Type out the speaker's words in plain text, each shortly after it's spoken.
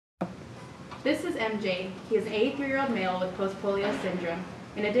This is MJ. He is an 83-year-old male with post-polio syndrome.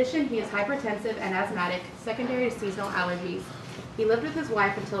 In addition, he is hypertensive and asthmatic, secondary to seasonal allergies. He lived with his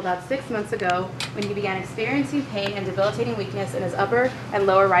wife until about 6 months ago when he began experiencing pain and debilitating weakness in his upper and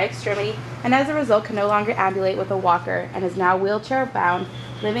lower right extremity, and as a result can no longer ambulate with a walker and is now wheelchair-bound,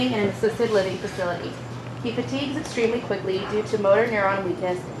 living in an assisted living facility. He fatigues extremely quickly due to motor neuron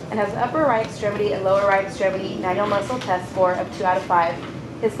weakness and has an upper right extremity and lower right extremity manual muscle test score of 2 out of 5.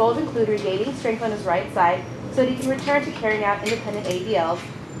 His goals include regaining strength on his right side so that he can return to carrying out independent ADLs,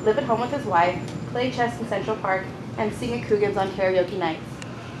 live at home with his wife, play chess in Central Park, and sing at Coogan's on karaoke nights.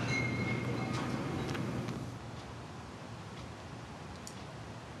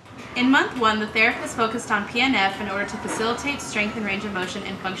 In month 1, the therapist focused on PNF in order to facilitate strength and range of motion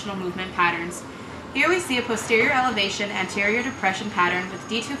and functional movement patterns. Here we see a posterior elevation, anterior depression pattern with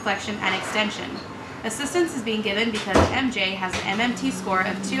D2 flexion and extension. Assistance is being given because MJ has an MMT score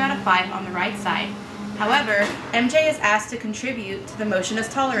of 2 out of 5 on the right side. However, MJ is asked to contribute to the motion as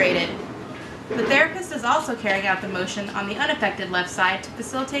tolerated. The therapist is also carrying out the motion on the unaffected left side to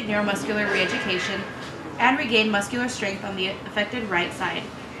facilitate neuromuscular re-education and regain muscular strength on the affected right side.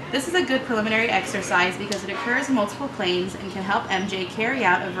 This is a good preliminary exercise because it occurs in multiple planes and can help MJ carry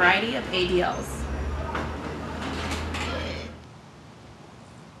out a variety of ADLs.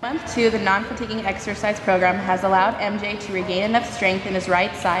 Month 2, the non-fatiguing exercise program has allowed MJ to regain enough strength in his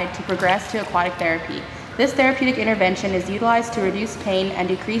right side to progress to aquatic therapy. This therapeutic intervention is utilized to reduce pain and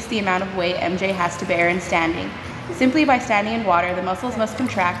decrease the amount of weight MJ has to bear in standing. Simply by standing in water, the muscles must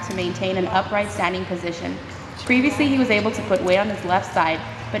contract to maintain an upright standing position. Previously, he was able to put weight on his left side,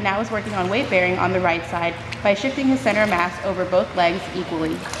 but now is working on weight bearing on the right side by shifting his center of mass over both legs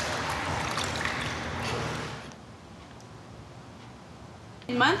equally.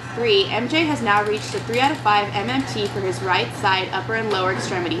 In month 3, MJ has now reached a 3 out of 5 MMT for his right side upper and lower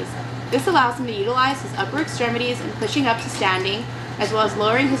extremities. This allows him to utilize his upper extremities in pushing up to standing, as well as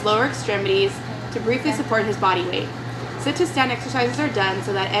lowering his lower extremities to briefly support his body weight. Sit-to-stand exercises are done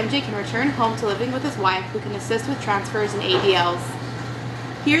so that MJ can return home to living with his wife, who can assist with transfers and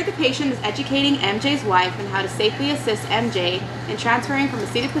ADLs. Here the patient is educating MJ's wife on how to safely assist MJ in transferring from a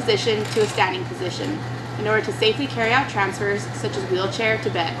seated position to a standing position in order to safely carry out transfers such as wheelchair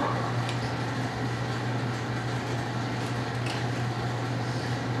to bed.